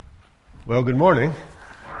Well, good morning.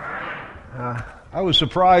 I was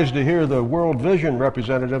surprised to hear the World Vision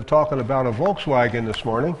representative talking about a Volkswagen this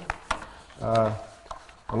morning.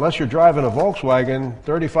 Unless you're driving a Volkswagen,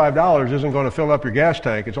 $35 isn't going to fill up your gas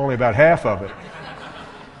tank. It's only about half of it.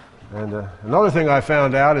 And another thing I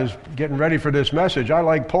found out is getting ready for this message, I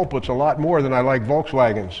like pulpits a lot more than I like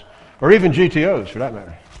Volkswagens, or even GTOs for that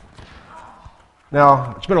matter.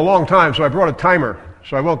 Now, it's been a long time, so I brought a timer,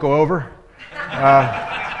 so I won't go over.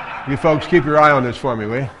 You folks keep your eye on this for me,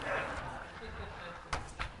 will you?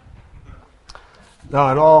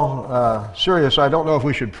 Now, in all serious, I don't know if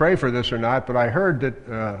we should pray for this or not, but I heard that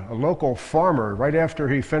a local farmer, right after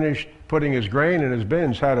he finished putting his grain in his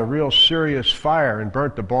bins, had a real serious fire and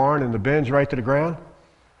burnt the barn and the bins right to the ground.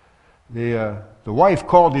 The wife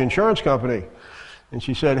called the insurance company, and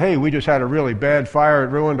she said, "Hey, we just had a really bad fire. It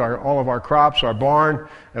ruined all of our crops, our barn,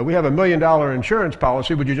 and we have $1 million insurance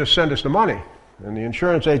policy. Would you just send us the money?" And the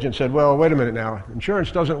insurance agent said, "Well, wait a minute now.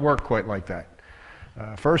 Insurance doesn't work quite like that.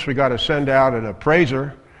 First, we got to send out an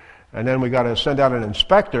appraiser, and then we got to send out an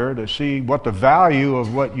inspector to see what the value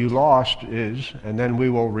of what you lost is, and then we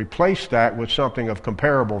will replace that with something of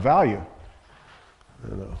comparable value."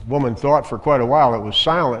 And the woman thought for quite a while. It was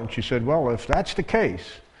silent, and she said, "Well, if that's the case,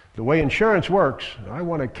 the way insurance works, I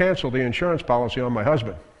want to cancel the insurance policy on my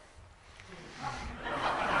husband."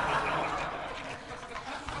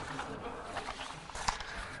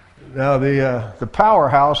 Now, the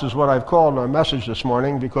powerhouse is what I've called my message this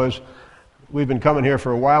morning, because we've been coming here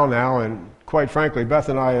for a while now, and quite frankly, Beth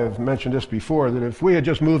and I have mentioned this before, that if we had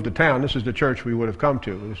just moved to town, this is the church we would have come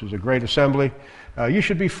to. This is a great assembly. You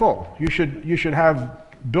should be full. You should have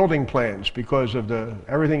building plans because of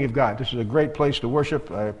everything you've got. This is a great place to worship.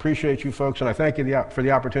 I appreciate you folks, and I thank you for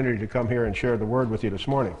the opportunity to come here and share the word with you this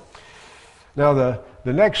morning. Now, the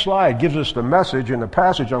next slide gives us the message and the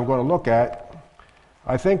passage I'm going to look at.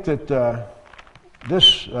 I think that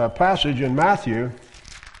this passage in Matthew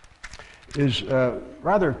is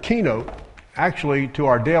rather keynote, actually, to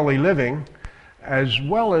our daily living, as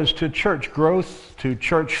well as to church growth, to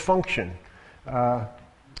church function.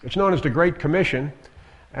 It's known as the Great Commission,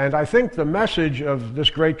 and I think the message of this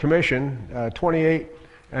Great Commission, 28,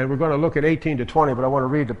 and we're going to look at 18 to 20, but I want to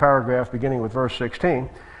read the paragraph beginning with verse 16.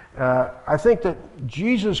 I think that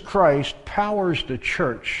Jesus Christ powers the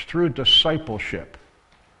church through discipleship.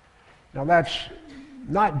 Now, that's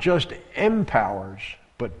not just empowers,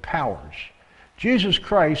 but powers. Jesus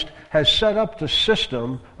Christ has set up the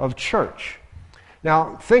system of church.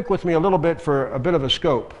 Now, think with me a little bit for a bit of a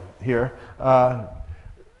scope here.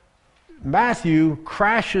 Matthew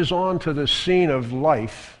crashes onto the scene of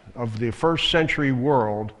life of the first century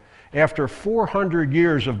world after 400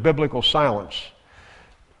 years of biblical silence.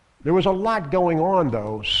 There was a lot going on,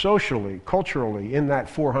 though, socially, culturally, in that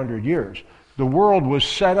 400 years. The world was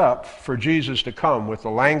set up for Jesus to come, with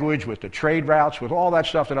the language, with the trade routes, with all that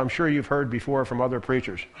stuff that I'm sure you've heard before from other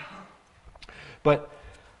preachers. But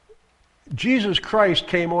Jesus Christ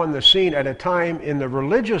came on the scene at a time in the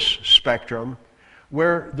religious spectrum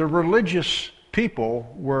where the religious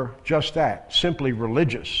people were just that, simply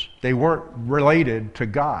religious. They weren't related to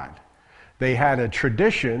God. They had a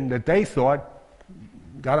tradition that they thought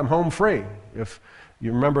got them home free. If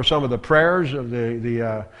you remember some of the prayers of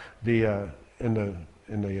in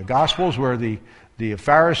the Gospels, where the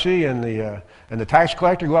Pharisee and the tax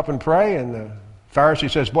collector go up and pray, and the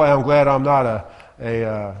Pharisee says, "Boy, I'm glad I'm not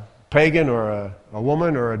a pagan or a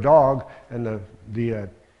woman or a dog," and the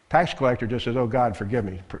tax collector just says, "Oh, God, forgive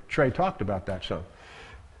me." Trey talked about that some.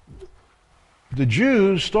 The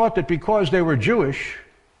Jews thought that because they were Jewish,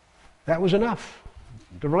 that was enough.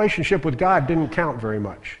 The relationship with God didn't count very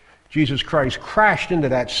much. Jesus Christ crashed into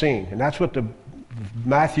that scene, and that's what the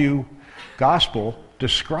Matthew Gospel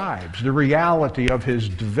describes, the reality of his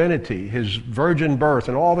divinity, his virgin birth,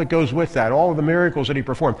 and all that goes with that, all of the miracles that he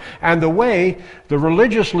performed, and the way the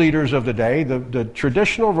religious leaders of the day, the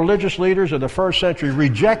traditional religious leaders of the first century,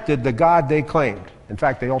 rejected the God they claimed. In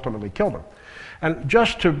fact, they ultimately killed him. And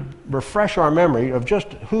just to refresh our memory of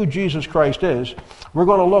just who Jesus Christ is, we're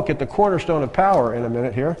going to look at the cornerstone of power in a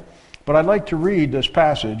minute here, but I'd like to read this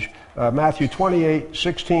passage, Matthew 28,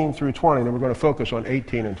 16 through 20, and then we're going to focus on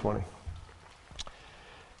 18 and 20.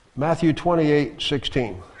 Matthew 28,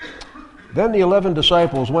 16. Then the 11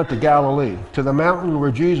 disciples went to Galilee, to the mountain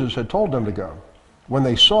where Jesus had told them to go. When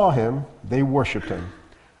they saw him, they worshipped him,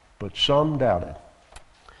 but some doubted.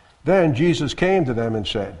 Then Jesus came to them and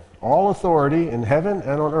said, "All authority in heaven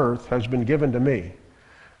and on earth has been given to me.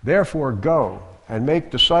 Therefore go and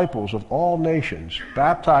make disciples of all nations,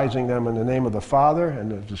 baptizing them in the name of the Father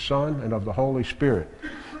and of the Son and of the Holy Spirit,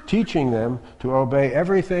 teaching them to obey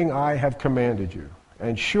everything I have commanded you.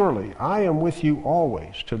 and surely I am with you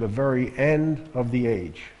always to the very end of the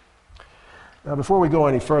age. Now, before we go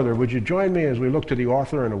any further, would you join me as we look to the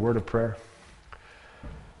author in a word of prayer?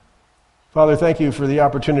 Father, thank you for the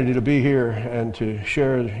opportunity to be here and to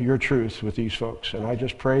share your truth with these folks. And I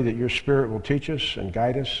just pray that your Spirit will teach us and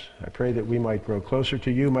guide us. I pray that we might grow closer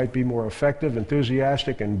to you, might be more effective,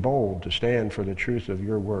 enthusiastic, and bold to stand for the truth of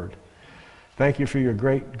your word. Thank you for your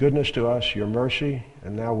great goodness to us, your mercy,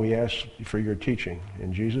 and now we ask for your teaching.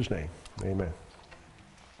 In Jesus' name, amen.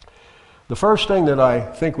 The first thing that I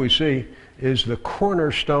think we see is the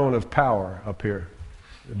cornerstone of power up here.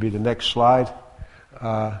 It'll be the next slide.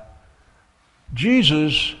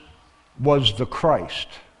 Jesus was the Christ.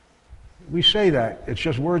 We say that. It's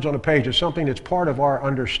just words on a page. It's something that's part of our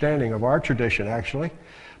understanding, of our tradition, actually.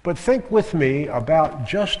 But think with me about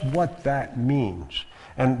just what that means.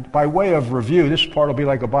 And by way of review, this part will be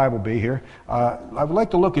like a Bible bee here. I would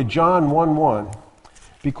like to look at John 1:1,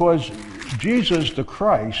 because Jesus, the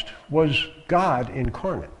Christ, was God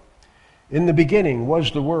incarnate. In the beginning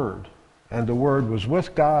was the Word, and the Word was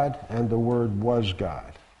with God, and the Word was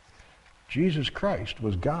God. Jesus Christ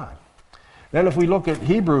was God. Then if we look at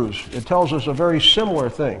Hebrews, it tells us a very similar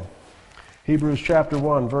thing. Hebrews chapter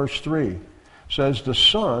 1, verse 3 says, the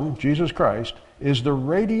Son, Jesus Christ, is the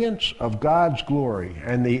radiance of God's glory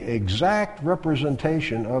and the exact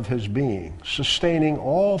representation of his being, sustaining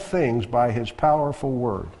all things by his powerful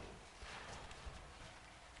word.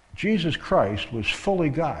 Jesus Christ was fully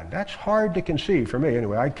God. That's hard to conceive for me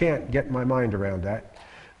anyway. I can't get my mind around that.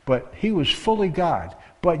 But he was fully God.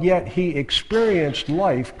 But yet he experienced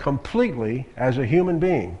life completely as a human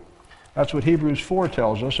being. That's what Hebrews 4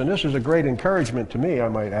 tells us, and this is a great encouragement to me, I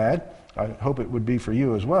might add. I hope it would be for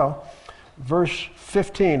you as well. Verse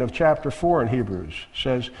 15 of chapter 4 in Hebrews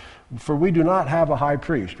says, for we do not have a high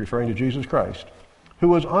priest, referring to Jesus Christ, who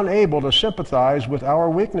was unable to sympathize with our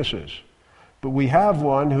weaknesses, but we have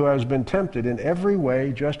one who has been tempted in every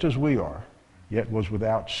way just as we are, yet was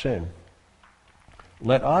without sin.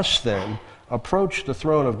 Let us then approach the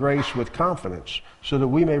throne of grace with confidence so that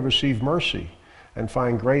we may receive mercy and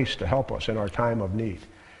find grace to help us in our time of need.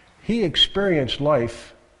 He experienced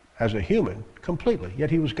life as a human completely,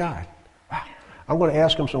 yet he was God. Wow. I'm going to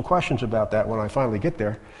ask him some questions about that when I finally get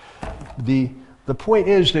there. The point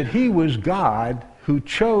is that he was God who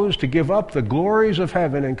chose to give up the glories of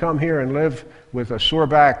heaven and come here and live with a sore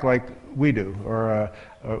back like we do, or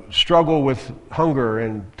struggle with hunger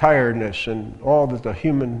and tiredness and all that the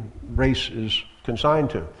human race is consigned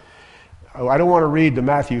to. I don't want to read the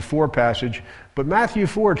Matthew 4 passage, but Matthew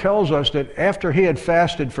 4 tells us that after he had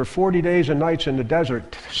fasted for 40 days and nights in the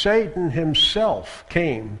desert, Satan himself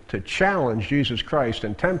came to challenge Jesus Christ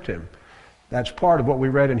and tempt him. That's part of what we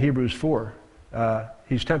read in Hebrews 4.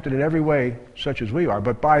 He's tempted in every way, such as we are,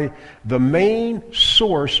 but by the main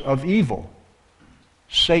source of evil,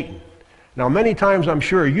 Satan. Now, many times I'm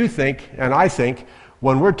sure you think, and I think,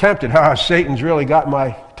 when we're tempted, Satan's really got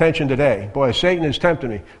my attention today. Boy, Satan has tempted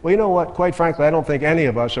me. Well, you know what? Quite frankly, I don't think any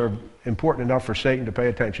of us are important enough for Satan to pay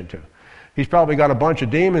attention to. He's probably got a bunch of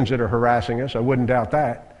demons that are harassing us. I wouldn't doubt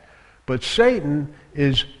that. But Satan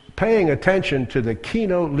is paying attention to the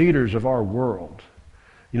keynote leaders of our world.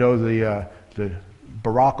 You know, the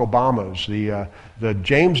Barack Obamas, the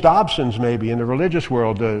James Dobsons maybe in the religious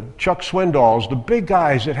world, the Chuck Swindols, the big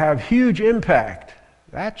guys that have huge impact.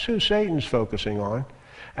 That's who Satan's focusing on.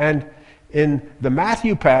 And in the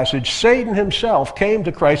Matthew passage, Satan himself came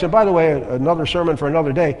to Christ. And by the way, another sermon for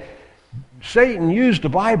another day, Satan used the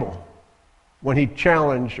Bible when he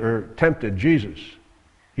challenged or tempted Jesus.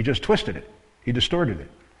 He just twisted it. He distorted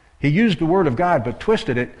it. He used the Word of God but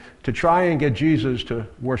twisted it to try and get Jesus to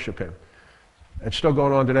worship him. It's still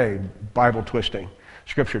going on today, Bible twisting,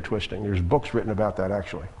 Scripture twisting. There's books written about that,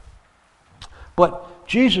 actually. But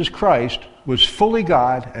Jesus Christ was fully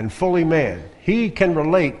God and fully man. He can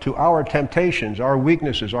relate to our temptations, our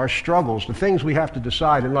weaknesses, our struggles, the things we have to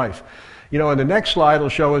decide in life. You know, and the next slide will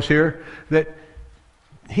show us here that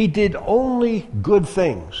he did only good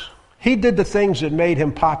things. He did the things that made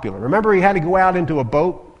him popular. Remember, he had to go out into a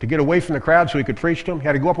boat to get away from the crowd so he could preach to them. He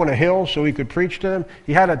had to go up on a hill so he could preach to them.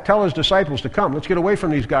 He had to tell his disciples to come. Let's get away from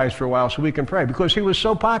these guys for a while so we can pray, because he was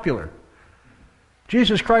so popular.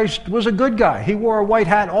 Jesus Christ was a good guy. He wore a white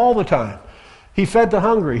hat all the time. He fed the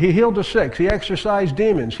hungry. He healed the sick. He exorcised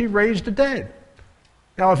demons. He raised the dead.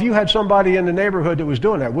 Now, if you had somebody in the neighborhood that was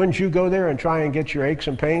doing that, wouldn't you go there and try and get your aches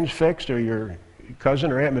and pains fixed, or your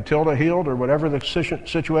cousin or Aunt Matilda healed, or whatever the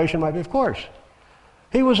situation might be? Of course.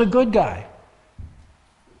 He was a good guy.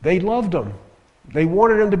 They loved him. They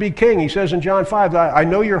wanted him to be king. He says in John 5, I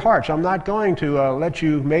know your hearts. I'm not going to let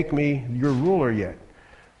you make me your ruler yet.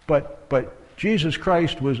 But Jesus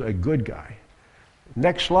Christ was a good guy.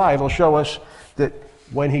 Next slide will show us that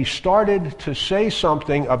when he started to say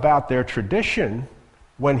something about their tradition,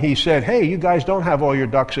 when he said, hey, you guys don't have all your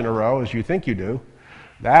ducks in a row as you think you do,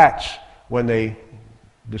 that's when they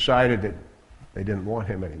decided that they didn't want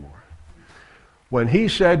him anymore. When he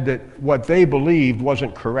said that what they believed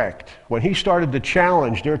wasn't correct, when he started to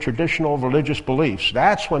challenge their traditional religious beliefs,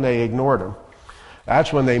 that's when they ignored him.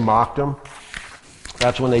 That's when they mocked him.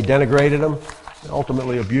 That's when they denigrated him,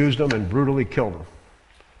 ultimately abused him, and brutally killed him.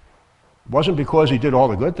 It wasn't because he did all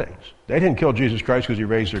the good things. They didn't kill Jesus Christ because he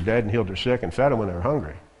raised their dead and healed their sick and fed them when they were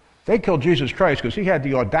hungry. They killed Jesus Christ because he had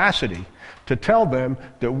the audacity to tell them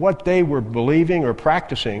that what they were believing or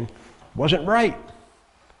practicing wasn't right.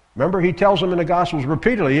 Remember, he tells them in the Gospels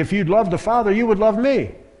repeatedly, if you'd love the Father, you would love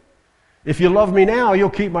me. If you love me now, you'll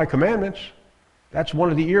keep my commandments. That's one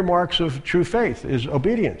of the earmarks of true faith, is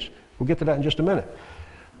obedience. We'll get to that in just a minute.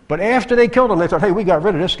 But after they killed him, they thought, hey, we got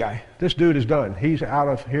rid of this guy. This dude is done. He's out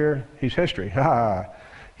of here. He's history.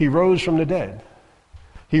 He rose from the dead.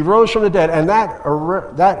 He rose from the dead. And that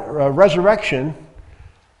resurrection,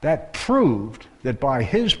 that proved that by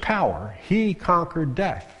his power, he conquered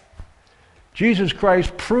death. Jesus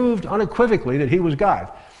Christ proved unequivocally that he was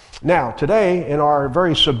God. Now, today, in our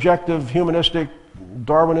very subjective, humanistic,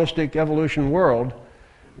 Darwinistic evolution world,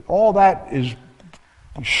 all that is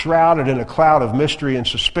shrouded in a cloud of mystery and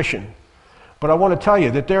suspicion. But I want to tell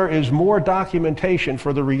you that there is more documentation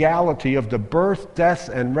for the reality of the birth, death,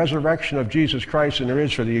 and resurrection of Jesus Christ than there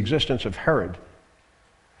is for the existence of Herod.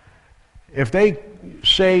 If they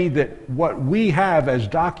say that what we have as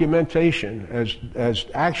documentation, as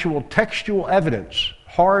actual textual evidence,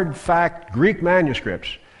 hard fact Greek manuscripts,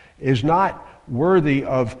 is not worthy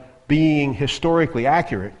of being historically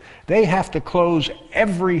accurate, they have to close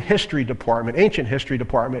every history department, ancient history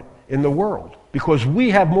department in the world, because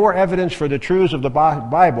we have more evidence for the truths of the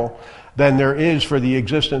Bible than there is for the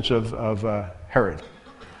existence of Herod.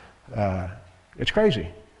 It's crazy.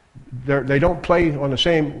 They don't play on the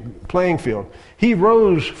same playing field. He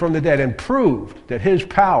rose from the dead and proved that his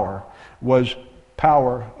power was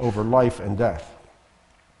power over life and death.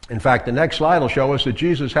 In fact, the next slide will show us that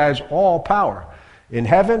Jesus has all power in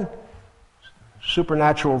heaven,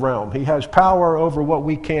 supernatural realm. He has power over what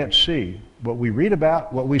we can't see, what we read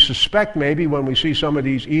about, what we suspect maybe when we see some of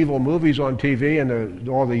these evil movies on TV and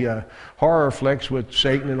all the horror flicks with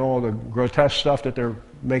Satan and all the grotesque stuff that they're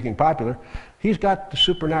making popular. He's got the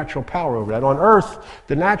supernatural power over that. On earth,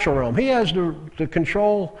 the natural realm, he has the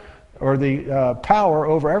control or the power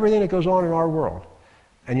over everything that goes on in our world.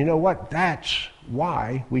 And you know what? That's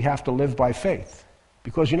why we have to live by faith.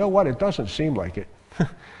 Because you know what? It doesn't seem like it.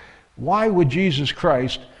 Why would Jesus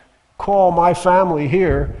Christ call my family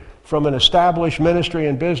here from an established ministry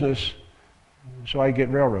and business so I get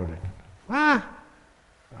railroaded?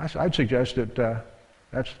 I'd suggest that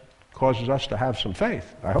that causes us to have some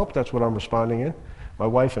faith. I hope that's what I'm responding in. My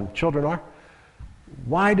wife and children are.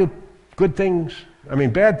 Why do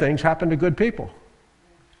bad things happen to good people?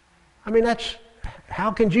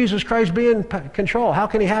 How can Jesus Christ be in control? How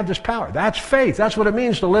can he have this power? That's faith. That's what it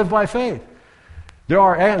means to live by faith. There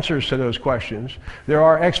are answers to those questions. There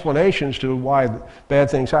are explanations to why bad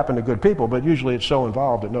things happen to good people, but usually it's so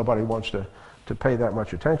involved that nobody wants to pay that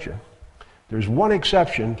much attention. There's one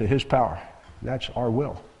exception to his power, and that's our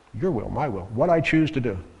will. Your will, my will, what I choose to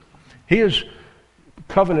do. He has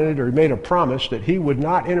covenanted or made a promise that he would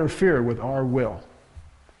not interfere with our will.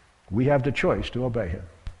 We have the choice to obey him.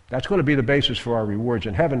 That's going to be the basis for our rewards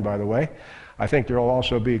in heaven, by the way. I think there will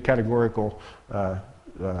also be categorical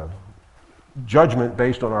judgment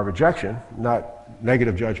based on our rejection, not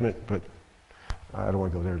negative judgment, but I don't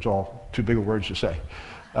want to go there. It's all too big of words to say.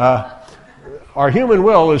 Our human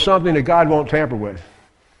will is something that God won't tamper with.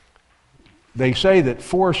 They say that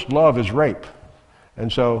forced love is rape,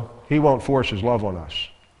 and so he won't force his love on us,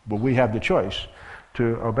 but we have the choice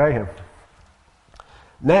to obey him.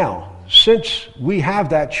 Now, since we have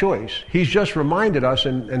that choice, he's just reminded us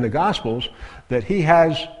in the Gospels that he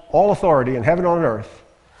has all authority in heaven and on earth.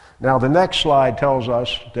 Now, the next slide tells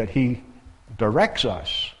us that he directs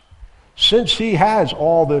us. Since he has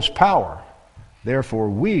all this power, therefore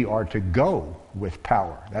we are to go with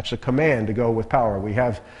power. That's a command, to go with power. We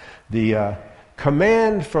have the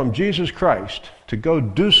command from Jesus Christ to go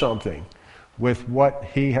do something with what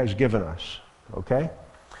he has given us. Okay?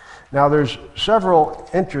 Now, there's several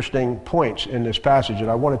interesting points in this passage that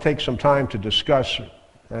I want to take some time to discuss,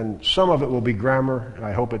 and some of it will be grammar, and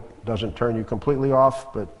I hope it doesn't turn you completely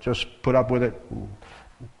off, but just put up with it and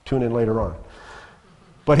tune in later on.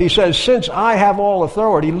 But he says, since I have all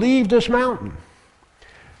authority, leave this mountain.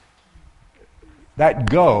 That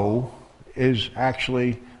go is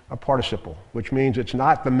actually a participle, which means it's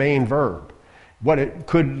not the main verb. What it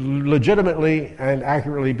could legitimately and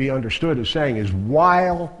accurately be understood as saying is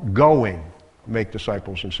while going, make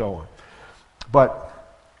disciples and so on.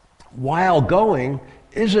 But while going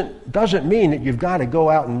doesn't mean that you've got to go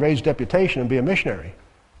out and raise deputation and be a missionary.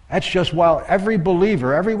 That's just while every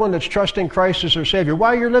believer, everyone that's trusting Christ as their Savior,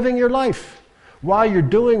 while you're living your life, while you're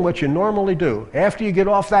doing what you normally do. After you get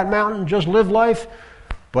off that mountain, just live life,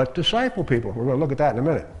 but disciple people. We're going to look at that in a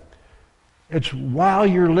minute. It's while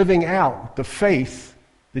you're living out the faith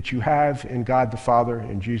that you have in God the Father,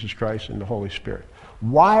 in Jesus Christ, and the Holy Spirit.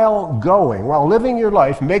 While going, while living your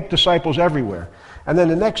life, make disciples everywhere. And then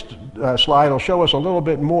the next slide will show us a little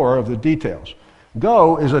bit more of the details.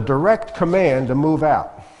 Go is a direct command to move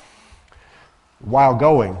out. While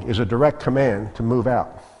going is a direct command to move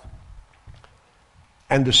out.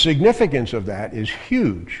 And the significance of that is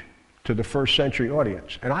huge to the first century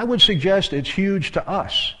audience. And I would suggest it's huge to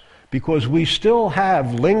us because we still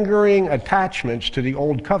have lingering attachments to the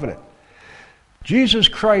old covenant. Jesus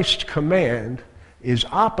Christ's command is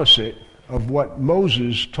opposite of what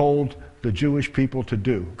Moses told the Jewish people to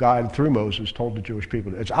do. God, through Moses, told the Jewish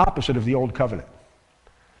people to do. It's opposite of the old covenant.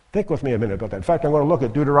 Think with me a minute about that. In fact, I'm going to look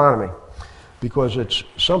at Deuteronomy because it's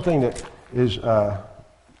something that is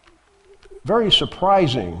very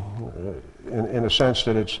surprising in a sense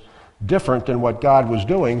that it's different than what God was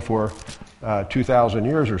doing for 2,000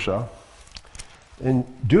 years or so. In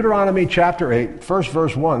Deuteronomy chapter 8, first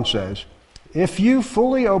verse 1 says, "If you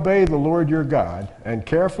fully obey the Lord your God and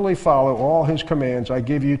carefully follow all his commands I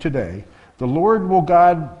give you today, the Lord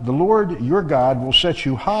your God will set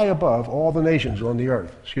you high above all the nations on the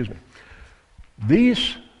earth."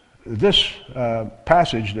 This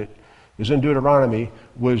passage that is in Deuteronomy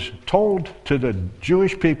was told to the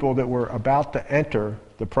Jewish people that were about to enter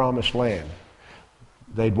the promised land.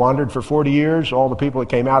 They'd wandered for 40 years. All the people that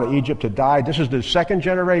came out of Egypt had died. This is the second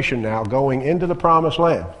generation now going into the promised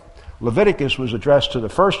land. Leviticus was addressed to the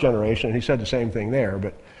first generation, and he said the same thing there.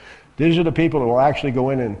 But these are the people that will actually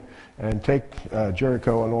go in and take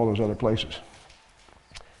Jericho and all those other places.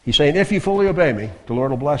 He's saying, if you fully obey me, the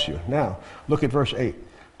Lord will bless you. Now, look at verse 8.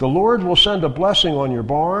 "The Lord will send a blessing on your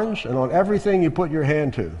barns and on everything you put your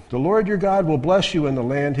hand to. The Lord your God will bless you in the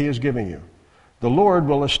land he is giving you. The Lord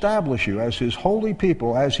will establish you as his holy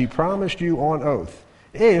people as he promised you on oath,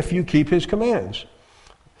 if you keep his commands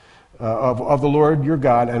of the Lord your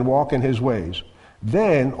God and walk in his ways.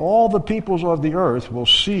 Then all the peoples of the earth will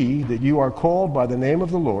see that you are called by the name of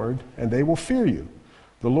the Lord, and they will fear you.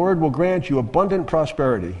 The Lord will grant you abundant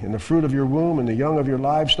prosperity in the fruit of your womb, in the young of your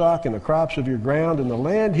livestock, in the crops of your ground, in the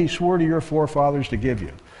land he swore to your forefathers to give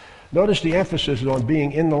you." Notice the emphasis is on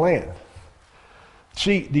being in the land.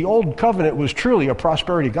 See, the old covenant was truly a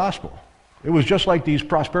prosperity gospel. It was just like these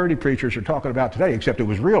prosperity preachers are talking about today, except it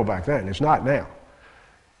was real back then. It's not now.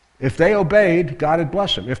 If they obeyed, God would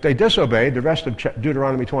bless them. If they disobeyed, the rest of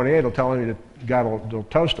Deuteronomy 28 will tell them that God will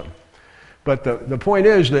toast them. But the point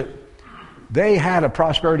is that they had a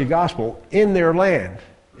prosperity gospel in their land.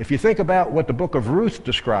 If you think about what the book of Ruth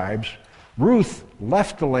describes, Ruth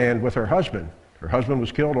left the land with her husband. Her husband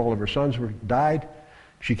was killed, all of her sons died.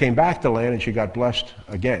 She came back to the land and she got blessed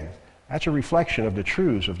again. That's a reflection of the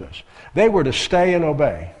truths of this. They were to stay and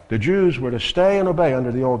obey. The Jews were to stay and obey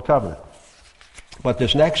under the old covenant. But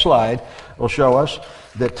this next slide will show us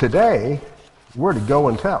that today we're to go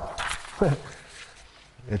and tell.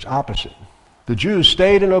 It's opposite. The Jews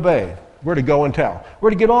stayed and obeyed. We're to go and tell.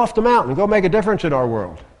 We're to get off the mountain and go make a difference in our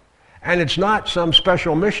world. And it's not some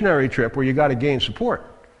special missionary trip where you got to gain support.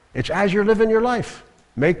 It's as you're living your life.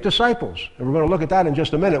 Make disciples. And we're going to look at that in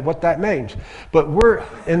just a minute, what that means. But we're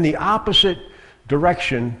in the opposite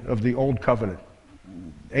direction of the old covenant.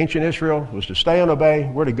 Ancient Israel was to stay and obey.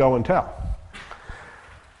 We're to go and tell.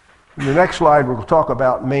 In the next slide, we'll talk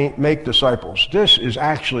about make disciples. This is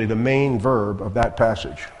actually the main verb of that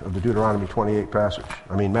passage, of the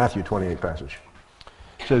Matthew 28 passage.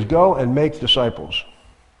 It says, go and make disciples.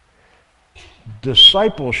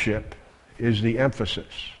 Discipleship is the emphasis.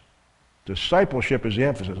 Discipleship is the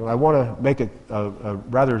emphasis. And I want to make a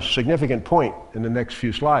rather significant point in the next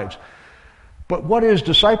few slides. But what is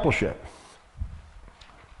discipleship?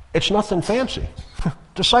 It's nothing fancy.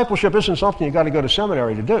 Discipleship isn't something you got to go to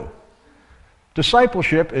seminary to do.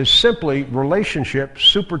 Discipleship is simply relationship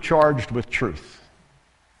supercharged with truth.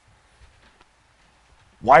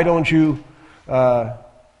 Why don't you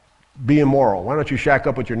be immoral? Why don't you shack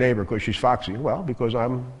up with your neighbor because she's foxy? Well, because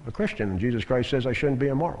I'm a Christian and Jesus Christ says I shouldn't be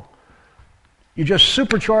immoral. You just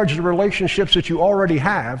supercharge the relationships that you already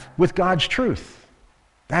have with God's truth.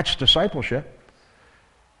 That's discipleship.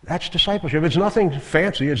 That's discipleship. It's nothing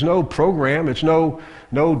fancy. It's no program. It's no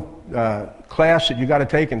class that you got to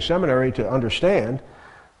take in seminary to understand.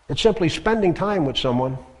 It's simply spending time with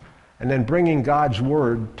someone and then bringing God's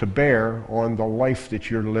word to bear on the life that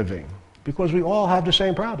you're living. Because we all have the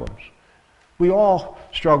same problems. We all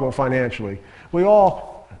struggle financially. We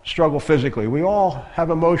all struggle physically. We all have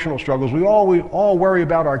emotional struggles. We all worry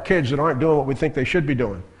about our kids that aren't doing what we think they should be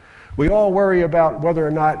doing. We all worry about whether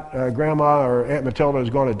or not Grandma or Aunt Matilda is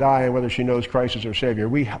going to die and whether she knows Christ is her Savior.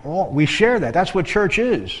 We share that. That's what church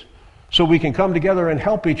is. So we can come together and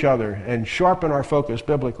help each other and sharpen our focus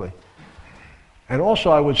biblically. And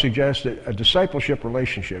also I would suggest that a discipleship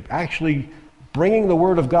relationship, actually bringing the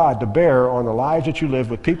Word of God to bear on the lives that you live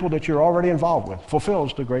with people that you're already involved with,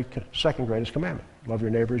 fulfills the second greatest commandment. Love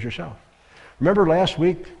your neighbor as yourself. Remember last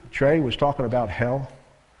week, Trey was talking about hell?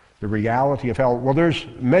 The reality of hell. Well, there's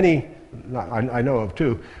many, I know of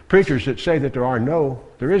two, preachers that say that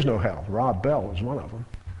there is no hell. Rob Bell is one of them.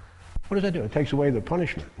 What does that do? It takes away the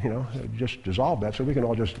punishment, just dissolve that so we can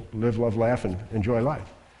all just live, love, laugh, and enjoy life.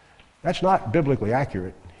 That's not biblically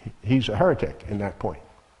accurate. He's a heretic in that point.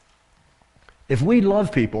 If we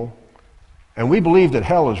love people and we believe that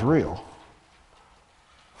hell is real,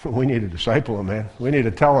 we need to disciple them, man. We need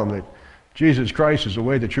to tell them that Jesus Christ is the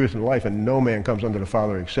way, the truth, and the life, and no man comes unto the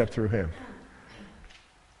Father except through him.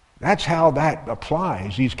 That's how that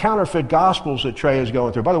applies. These counterfeit gospels that Trey is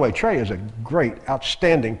going through. By the way, Trey is a great,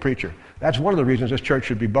 outstanding preacher. That's one of the reasons this church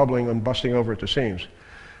should be bubbling and busting over at the seams.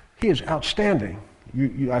 He is outstanding.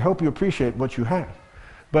 I hope you appreciate what you have.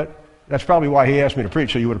 But that's probably why he asked me to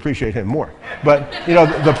preach, so you would appreciate him more. But,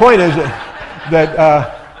 the point is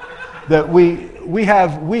that we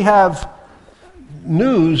have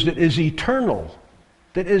news that is eternal,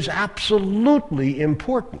 that is absolutely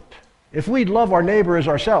important. If we love our neighbor as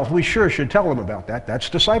ourselves, we sure should tell them about that. That's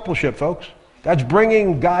discipleship, folks. That's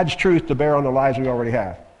bringing God's truth to bear on the lives we already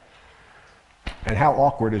have. And how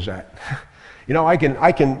awkward is that?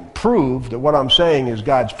 I can prove that what I'm saying is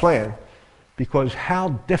God's plan, because how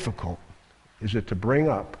difficult is it to bring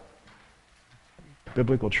up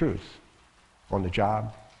biblical truth on the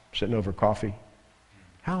job, sitting over coffee?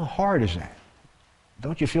 How hard is that?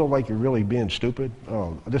 Don't you feel like you're really being stupid?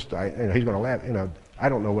 Oh, he's going to laugh. I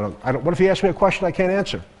don't know what if he asks me a question I can't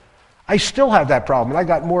answer? I still have that problem, and I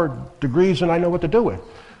got more degrees than I know what to do with.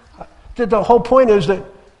 The whole point is that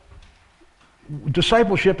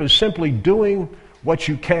discipleship is simply doing what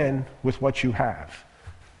you can with what you have.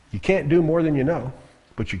 You can't do more than you know,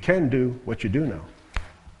 but you can do what you do know.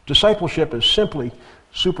 Discipleship is simply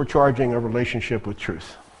supercharging a relationship with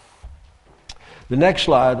truth. The next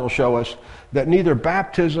slide will show us that neither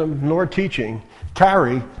baptism nor teaching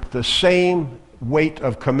carry the same weight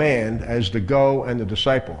of command as the go and the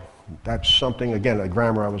disciple. That's something, again, a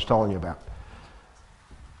grammar I was telling you about.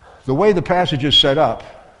 The way the passage is set up,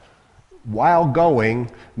 while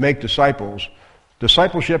going, make disciples.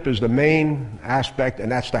 Discipleship is the main aspect,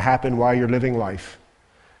 and that's to happen while you're living life.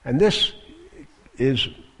 And this is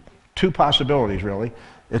two possibilities, really.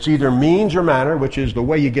 It's either means or manner, which is the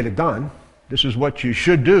way you get it done. This is what you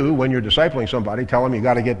should do when you're discipling somebody. Tell them you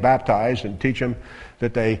got to get baptized and teach them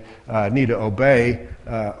that they need to obey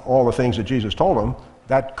all the things that Jesus told them.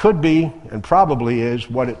 That could be, and probably is,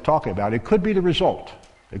 what it's talking about. It could be the result.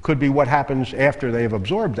 It could be what happens after they've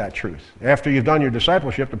absorbed that truth. After you've done your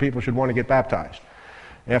discipleship, the people should want to get baptized.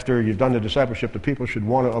 After you've done the discipleship, the people should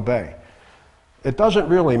want to obey. It doesn't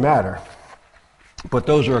really matter, but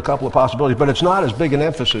those are a couple of possibilities. But it's not as big an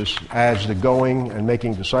emphasis as the going and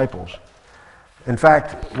making disciples. In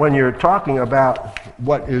fact, when you're talking about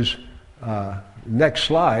what is next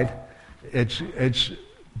slide, it's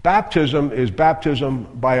baptism is baptism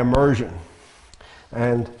by immersion.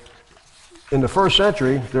 And in the first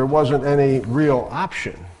century, there wasn't any real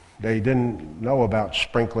option. They didn't know about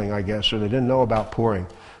sprinkling, I guess, or they didn't know about pouring.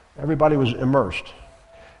 Everybody was immersed.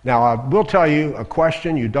 Now, I will tell you a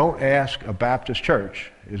question you don't ask a Baptist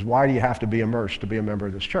church is, why do you have to be immersed to be a member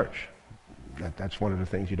of this church? That's one of the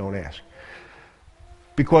things you don't ask.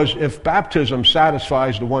 Because if baptism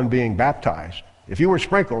satisfies the one being baptized, if you were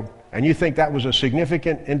sprinkled and you think that was a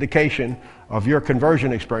significant indication of your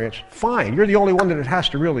conversion experience, fine. You're the only one that it has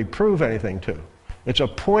to really prove anything to. It's a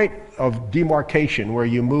point of demarcation where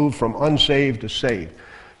you move from unsaved to saved.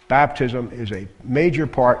 Baptism is a major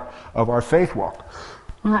part of our faith walk.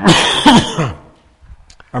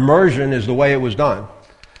 Immersion is the way it was done.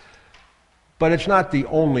 But it's not the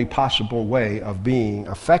only possible way of being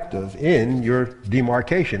effective in your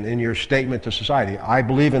demarcation, in your statement to society. I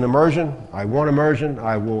believe in immersion. I want immersion.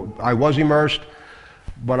 I was immersed.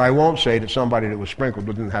 But I won't say that somebody that was sprinkled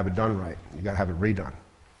didn't have it done right. You got to have it redone.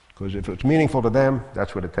 Because if it's meaningful to them,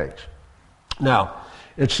 that's what it takes. Now,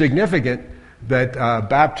 it's significant that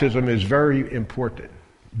baptism is very important.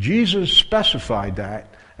 Jesus specified that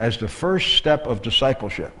as the first step of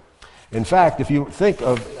discipleship. In fact, if you think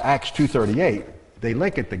of Acts 2:38, they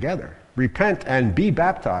link it together. Repent and be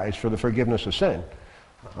baptized for the forgiveness of sin.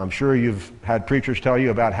 I'm sure you've had preachers tell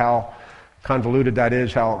you about how convoluted that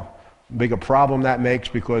is, how big a problem that makes,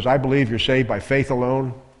 because I believe you're saved by faith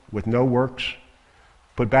alone with no works.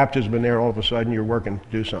 Put baptism in there, all of a sudden you're working to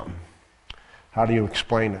do something. How do you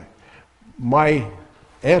explain that? My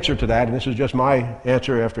answer to that, and this is just my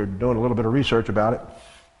answer after doing a little bit of research about it,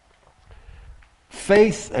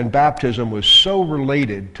 faith and baptism was so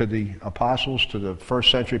related to the apostles, to the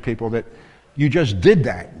first century people, that you just did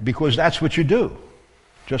that because that's what you do.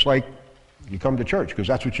 Just like you come to church because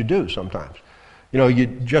that's what you do sometimes. You know, you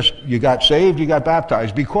got saved, you got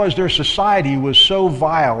baptized because their society was so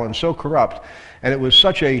vile and so corrupt, and it was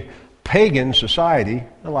such a pagan society,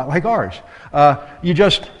 a lot like ours. You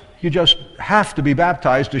just have to be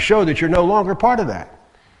baptized to show that you're no longer part of that.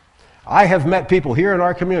 I have met people here in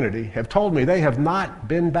our community have told me they have not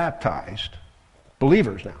been baptized,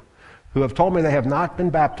 believers now, who have told me they have not been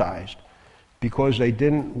baptized because they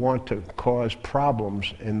didn't want to cause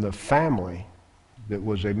problems in the family that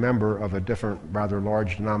was a member of a different, rather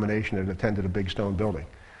large denomination that attended a big stone building.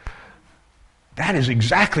 That is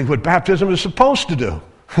exactly what baptism is supposed to do.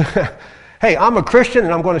 Hey, I'm a Christian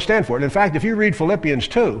and I'm going to stand for it. In fact, if you read Philippians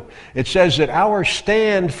 2, it says that our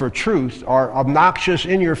stand for truth, our obnoxious,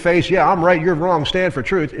 in your face, yeah, I'm right, you're wrong, stand for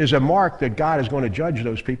truth, is a mark that God is going to judge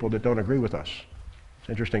those people that don't agree with us. It's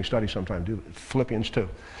an interesting study sometime. Do Philippians 2.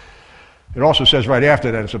 It also says right after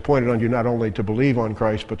that, it's appointed on you not only to believe on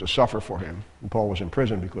Christ, but to suffer for him. And Paul was in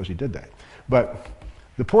prison because he did that. But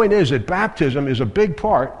the point is that baptism is a big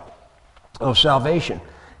part of salvation.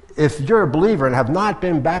 If you're a believer and have not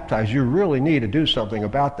been baptized, you really need to do something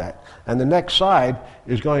about that. And the next slide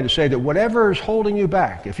is going to say that whatever is holding you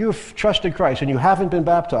back, if you've trusted Christ and you haven't been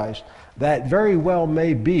baptized, that very well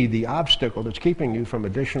may be the obstacle that's keeping you from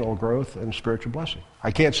additional growth and spiritual blessing.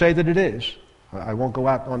 I can't say that it is. I won't go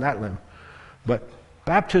out on that limb. But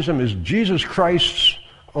baptism is Jesus Christ's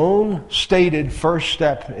own stated first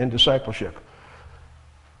step in discipleship.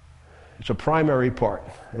 It's a primary part.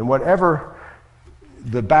 And whatever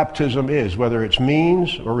the baptism is, whether it's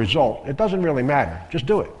means or result, it doesn't really matter. Just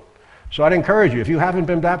do it. So I'd encourage you, if you haven't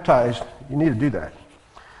been baptized, you need to do that.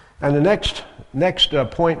 And the next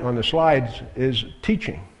point on the slides is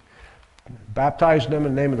teaching. Baptize them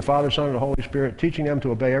in the name of the Father, Son, and the Holy Spirit, teaching them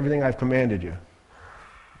to obey everything I've commanded you.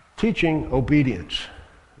 Teaching obedience.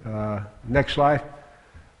 Next slide.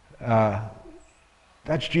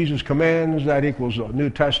 That's Jesus' commands. That equals the New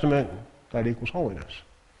Testament. That equals holiness.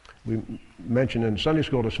 We mentioned in Sunday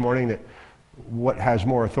school this morning that what has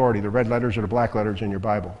more authority, the red letters or the black letters in your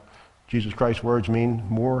Bible? Jesus Christ's words mean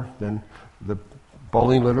more than the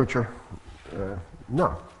Pauline literature?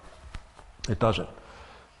 No, it doesn't.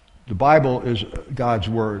 The Bible is God's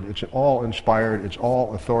word. It's all inspired. It's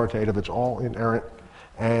all authoritative. It's all inerrant.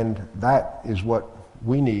 And that is what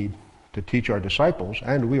we need to teach our disciples,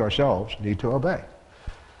 and we ourselves need to obey.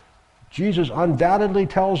 Jesus undoubtedly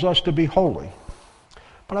tells us to be holy.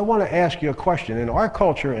 But I want to ask you a question. In our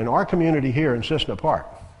culture, in our community here in Cissna Park,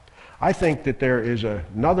 I think that there is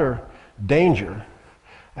another danger.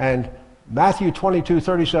 And Matthew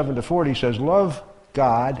 22:37-40 says, love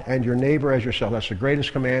God and your neighbor as yourself. That's the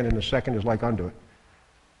greatest command, and the second is like unto it.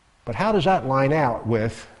 But how does that line out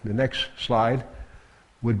with, the next slide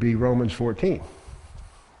would be Romans 14?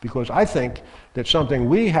 Because I think that something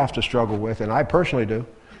we have to struggle with, and I personally do,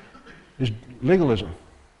 is legalism,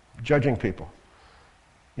 judging people.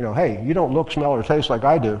 You know, hey, you don't look, smell, or taste like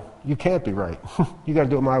I do. You can't be right. You got to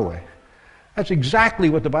do it my way. That's exactly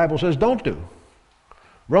what the Bible says don't do.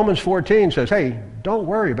 Romans 14 says, hey, don't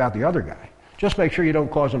worry about the other guy. Just make sure you don't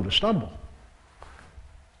cause him to stumble.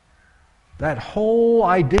 That whole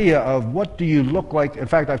idea of what do you look like. In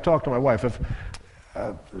fact, I've talked to my wife. If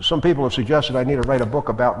some people have suggested I need to write a book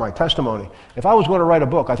about my testimony. If I was going to write a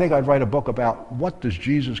book, I think I'd write a book about what does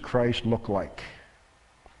Jesus Christ look like.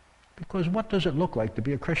 Because what does it look like to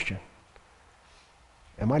be a Christian?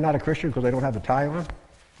 Am I not a Christian because I don't have a tie on?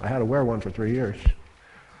 I had to wear one for 3 years.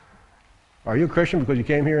 Are you a Christian because you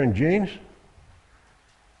came here in jeans?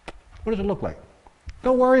 What does it look like?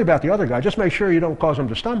 Don't worry about the other guy. Just make sure you don't cause him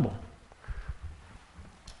to stumble.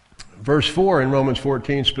 Verse 4 in Romans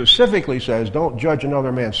 14 specifically says, don't judge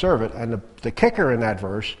another man's servant. And the kicker in that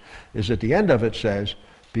verse is at the end of it says,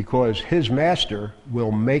 because his master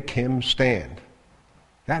will make him stand.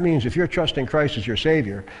 That means if you're trusting Christ as your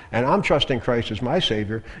Savior, and I'm trusting Christ as my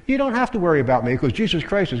Savior, you don't have to worry about me because Jesus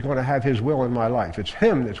Christ is going to have His will in my life. It's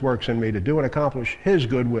Him that works in me to do and accomplish His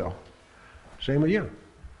good will. Same with you.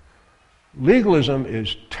 Legalism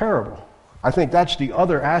is terrible. I think that's the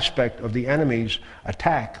other aspect of the enemy's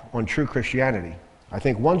attack on true Christianity. I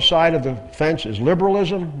think one side of the fence is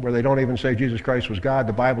liberalism, where they don't even say Jesus Christ was God,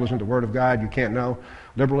 the Bible isn't the Word of God, you can't know.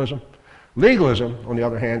 Liberalism. Legalism, on the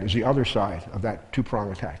other hand, is the other side of that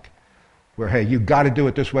two-prong attack, where, hey, you've got to do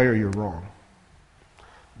it this way or you're wrong.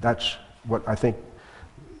 That's what I think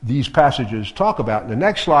these passages talk about. And the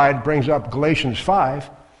next slide brings up Galatians 5,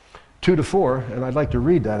 2-4, and I'd like to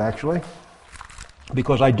read that actually,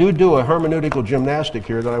 because I do a hermeneutical gymnastic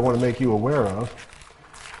here that I want to make you aware of.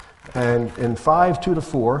 And in 5,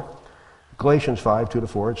 2-4, Galatians 5,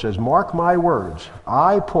 2-4, it says, "Mark my words,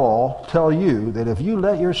 I, Paul, tell you that if you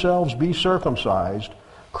let yourselves be circumcised,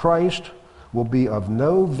 Christ will be of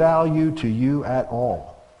no value to you at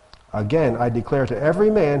all. Again, I declare to every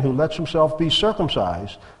man who lets himself be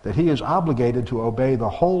circumcised that he is obligated to obey the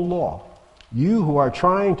whole law. You who are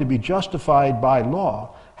trying to be justified by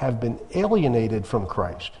law have been alienated from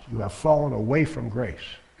Christ. You have fallen away from grace."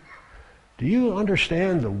 Do you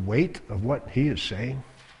understand the weight of what he is saying?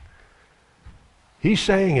 He's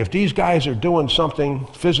saying if these guys are doing something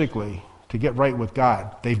physically to get right with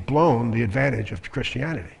God, they've blown the advantage of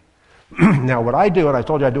Christianity. Now what I do, and I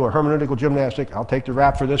told you I do a hermeneutical gymnastic, I'll take the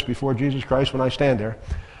rap for this before Jesus Christ when I stand there.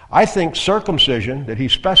 I think circumcision that he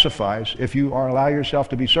specifies, if you allow yourself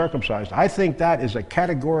to be circumcised, I think that is a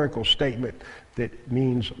categorical statement that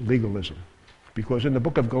means legalism. Because in the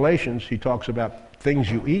book of Galatians, he talks about things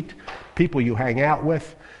you eat, people you hang out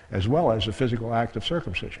with, as well as the physical act of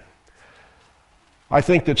circumcision. I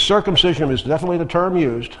think that circumcision is definitely the term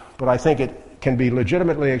used, but I think it can be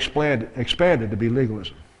legitimately expanded to be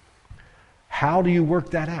legalism. How do you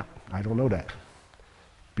work that out? I don't know that.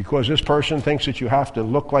 Because this person thinks that you have to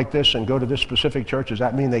look like this and go to this specific church, does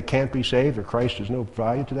that mean they can't be saved or Christ is no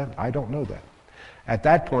value to them? I don't know that. At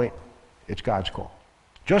that point, it's God's call.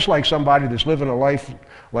 Just like somebody that's living a life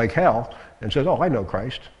like hell and says, oh, I know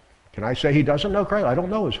Christ. Can I say he doesn't know Christ? I don't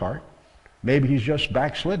know his heart. Maybe he's just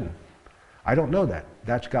backslidden. I don't know that.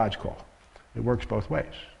 That's God's call. It works both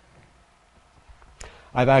ways.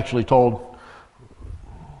 I've actually told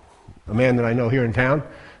a man that I know here in town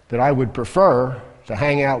that I would prefer to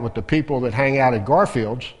hang out with the people that hang out at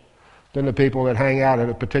Garfield's than the people that hang out at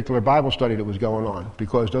a particular Bible study that was going on,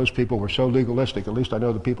 because those people were so legalistic. At least I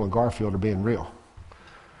know the people in Garfield are being real.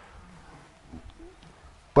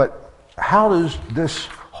 But how does this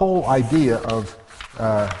whole idea of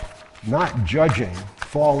not judging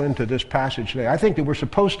fall into this passage today? I think that we're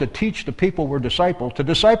supposed to teach the people we're to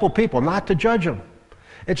disciple people, not to judge them.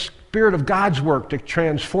 It's the Spirit of God's work to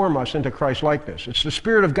transform us into Christ-likeness. It's the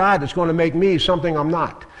Spirit of God that's going to make me something I'm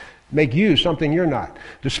not, make you something you're not.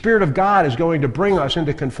 The Spirit of God is going to bring us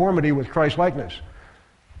into conformity with Christ-likeness.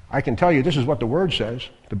 I can tell you this is what the Word says.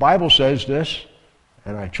 The Bible says this,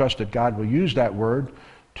 and I trust that God will use that Word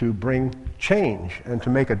to bring change and to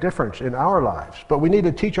make a difference in our lives. But we need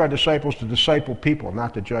to teach our disciples to disciple people,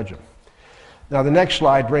 not to judge them. Now the next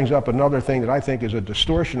slide brings up another thing that I think is a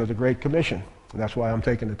distortion of the Great Commission. And that's why I'm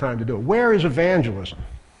taking the time to do it. Where is evangelism?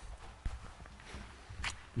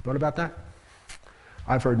 You thought about that?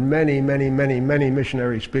 I've heard many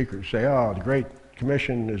missionary speakers say, oh, the Great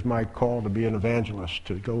Commission is my call to be an evangelist,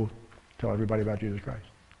 to go tell everybody about Jesus Christ.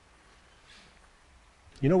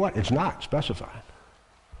 You know what? It's not specified.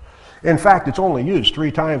 In fact, it's only used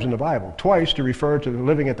 3 times in the Bible. Twice to refer to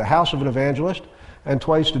living at the house of an evangelist, and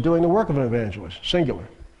twice to doing the work of an evangelist, singular.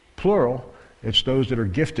 Plural, it's those that are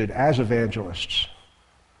gifted as evangelists.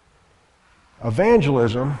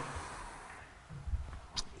 Evangelism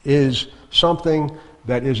is something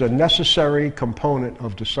that is a necessary component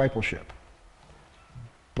of discipleship.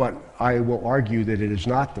 But I will argue that it is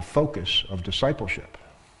not the focus of discipleship.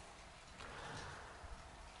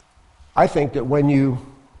 I think that when you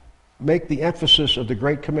make the emphasis of the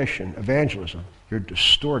Great Commission, evangelism, you're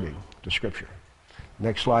distorting the Scripture.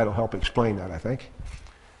 Next slide will help explain that, I think.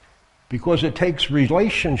 Because it takes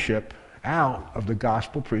relationship out of the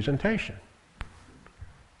gospel presentation.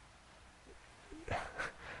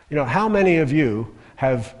 You know, how many of you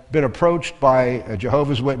have been approached by a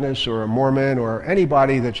Jehovah's Witness or a Mormon or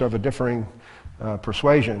anybody that's of a differing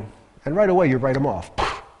persuasion, and right away you write them off.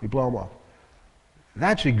 You blow them off.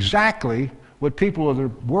 That's exactly what people of the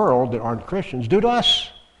world that aren't Christians do to us.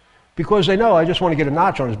 Because they know, I just want to get a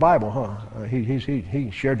notch on his Bible, huh?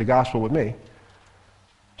 He shared the gospel with me.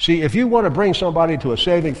 See, if you want to bring somebody to a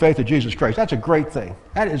saving faith of Jesus Christ, that's a great thing.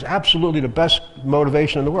 That is absolutely the best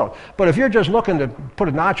motivation in the world. But if you're just looking to put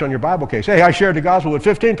a notch on your Bible case, hey, I shared the gospel with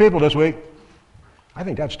 15 people this week, I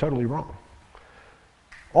think that's totally wrong.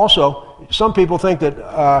 Also, some people think that,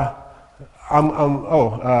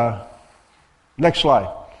 next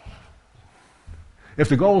slide. If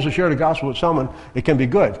the goal is to share the gospel with someone, it can be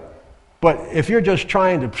good. But if you're just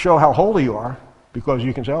trying to show how holy you are, because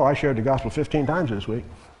you can say, oh, I shared the gospel 15 times this week,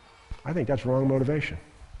 I think that's wrong motivation.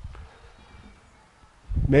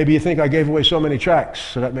 Maybe you think I gave away so many tracts,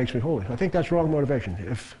 so that makes me holy. I think that's wrong motivation.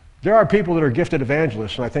 If there are people that are gifted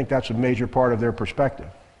evangelists, and I think that's a major part of their perspective.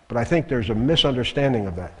 But I think there's a misunderstanding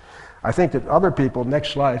of that. I think that other people,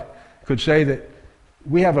 next slide, could say that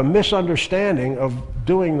we have a misunderstanding of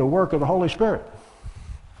doing the work of the Holy Spirit.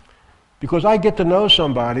 Because I get to know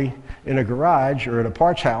somebody in a garage or in a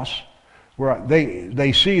parts house where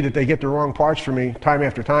they see that they get the wrong parts for me time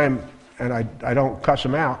after time, and I don't cuss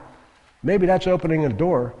them out. Maybe that's opening a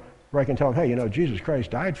door where I can tell them, hey, you know, Jesus Christ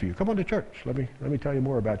died for you. Come on to church. Let me tell you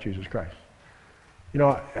more about Jesus Christ. You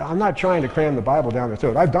know, I'm not trying to cram the Bible down their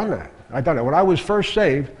throat. I've done that. When I was first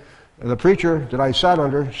saved, the preacher that I sat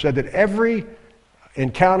under said that every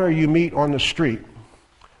encounter you meet on the street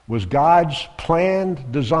was God's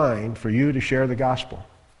planned design for you to share the gospel.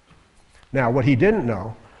 Now, what he didn't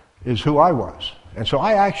know is who I was. And so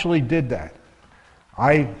I actually did that.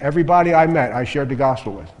 Everybody I met, I shared the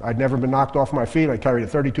gospel with. I'd never been knocked off my feet. I carried a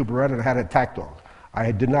 .32 Beretta and I had a tack dog.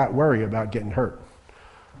 I did not worry about getting hurt.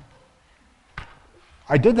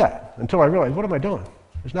 I did that until I realized, what am I doing?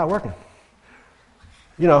 It's not working.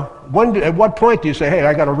 You know, at what point do you say, hey,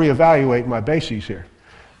 I got to reevaluate my bases here?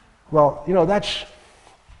 Well, you know, that's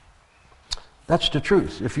the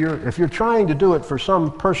truth. If you're trying to do it for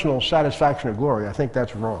some personal satisfaction or glory, I think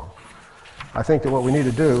that's wrong. I think that what we need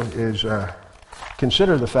to do is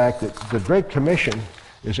consider the fact that the Great Commission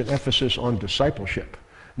is an emphasis on discipleship.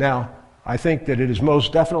 Now, I think that it is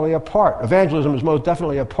most definitely evangelism is most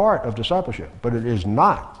definitely a part of discipleship, but it is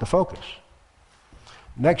not the focus.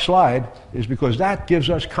 Next slide is because that gives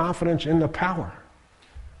us confidence in the power.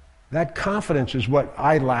 That confidence is what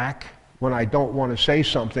I lack when I don't want to say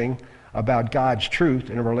something about God's truth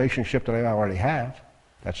in a relationship that I already have.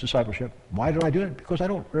 That's discipleship. Why do I do it? Because I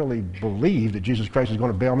don't really believe that Jesus Christ is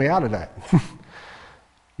going to bail me out of that.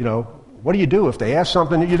 You know, what do you do if they ask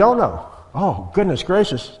something that you don't know? Oh, goodness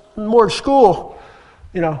gracious, more school.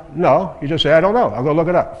 You know, no, you just say, I don't know. I'll go look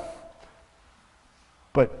it up.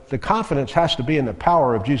 But the confidence has to be in the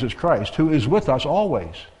power of Jesus Christ, who is with us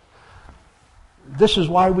always. This is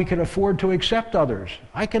why we can afford to accept others.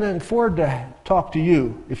 I can afford to talk to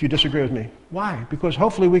you if you disagree with me. Why? Because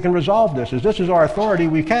hopefully we can resolve this. As this is our authority,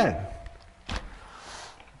 we can.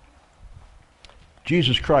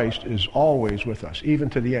 Jesus Christ is always with us, even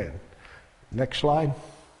to the end. Next slide.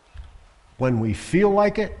 When we feel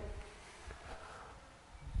like it,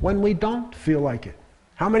 when we don't feel like it.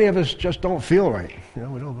 How many of us just don't feel right? You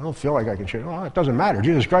know, we don't feel like I can share. Oh, it doesn't matter.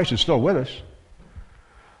 Jesus Christ is still with us.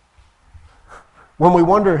 When we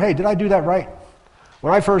wonder, hey, did I do that right?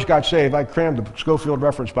 When I first got saved, I crammed the Schofield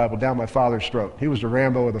Reference Bible down my father's throat. He was the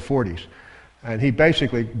Rambo of the 40s. And he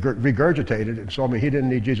basically regurgitated and told me he didn't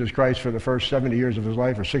need Jesus Christ for the first 70 years of his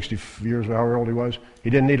life, or 60 years, however old he was.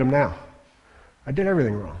 He didn't need him now. I did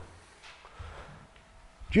everything wrong.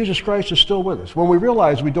 Jesus Christ is still with us. When we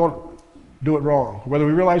realize we don't do it wrong, whether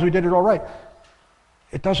we realize we did it all right,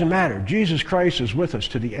 it doesn't matter. Jesus Christ is with us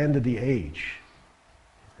to the end of the age.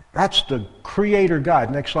 That's the Creator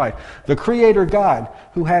God. Next slide. The Creator God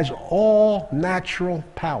who has all natural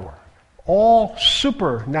power, all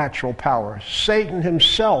supernatural power. Satan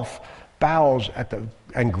himself bows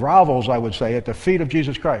and grovels, I would say, at the feet of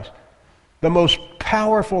Jesus Christ. The most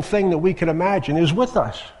powerful thing that we can imagine is with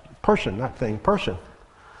us. Person, not thing, person.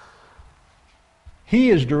 He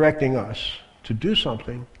is directing us to do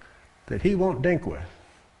something that he won't dink with.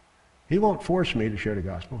 He won't force me to share the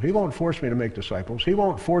gospel. He won't force me to make disciples. He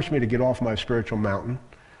won't force me to get off my spiritual mountain.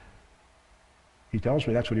 He tells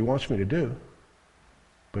me that's what he wants me to do.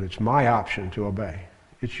 But it's my option to obey.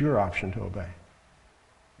 It's your option to obey.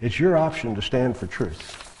 It's your option to stand for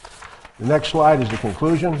truth. The next slide is the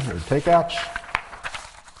conclusion, or takeouts.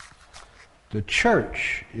 The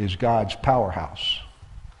church is God's powerhouse.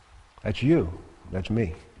 That's you. That's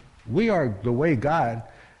me. We are the way God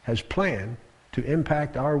has planned to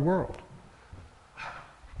impact our world.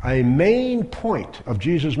 A main point of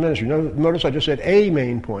Jesus' ministry, notice I just said a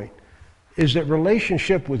main point, is that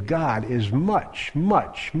relationship with God is much,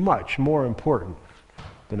 much, much more important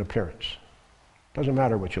than appearance. Doesn't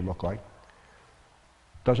matter what you look like.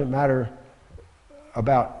 Doesn't matter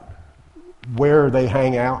about where they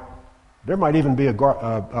hang out. There might even be a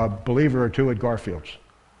believer or two at Garfield's.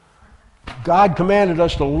 God commanded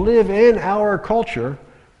us to live in our culture,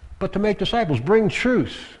 but to make disciples, bring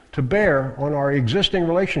truth to bear on our existing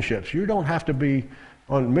relationships. You don't have to be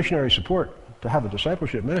on missionary support to have a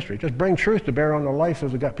discipleship ministry. Just bring truth to bear on the life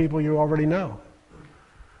of the people you already know.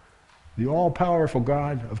 The all-powerful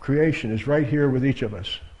God of creation is right here with each of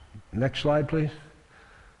us. Next slide, please.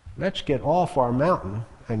 Let's get off our mountain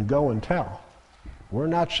and go and tell. We're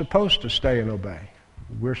not supposed to stay and obey.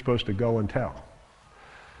 We're supposed to go and tell.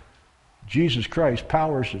 Jesus Christ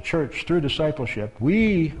powers the church through discipleship.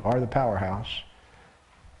 We are the powerhouse.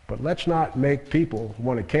 But let's not make people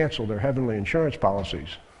want to cancel their heavenly insurance policies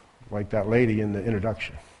like that lady in the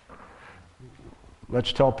introduction.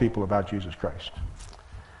 Let's tell people about Jesus Christ.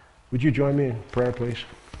 Would you join me in prayer, please?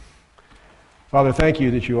 Father, thank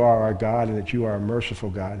you that you are our God and that you are a merciful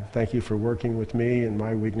God. Thank you for working with me and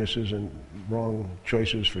my weaknesses and wrong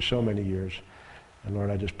choices for so many years. And Lord,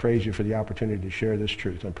 I just praise you for the opportunity to share this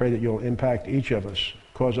truth. I pray that you'll impact each of us,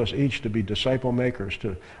 cause us each to be disciple makers,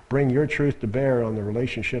 to bring your truth to bear on the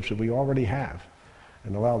relationships that we already have,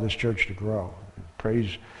 and allow this church to grow.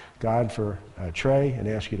 Praise God for Trey and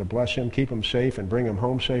ask you to bless him, keep him safe, and bring him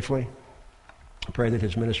home safely. I pray that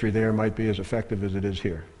his ministry there might be as effective as it is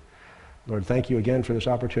here. Lord, thank you again for this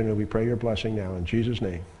opportunity. We pray your blessing now. In Jesus'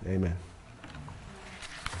 name, amen.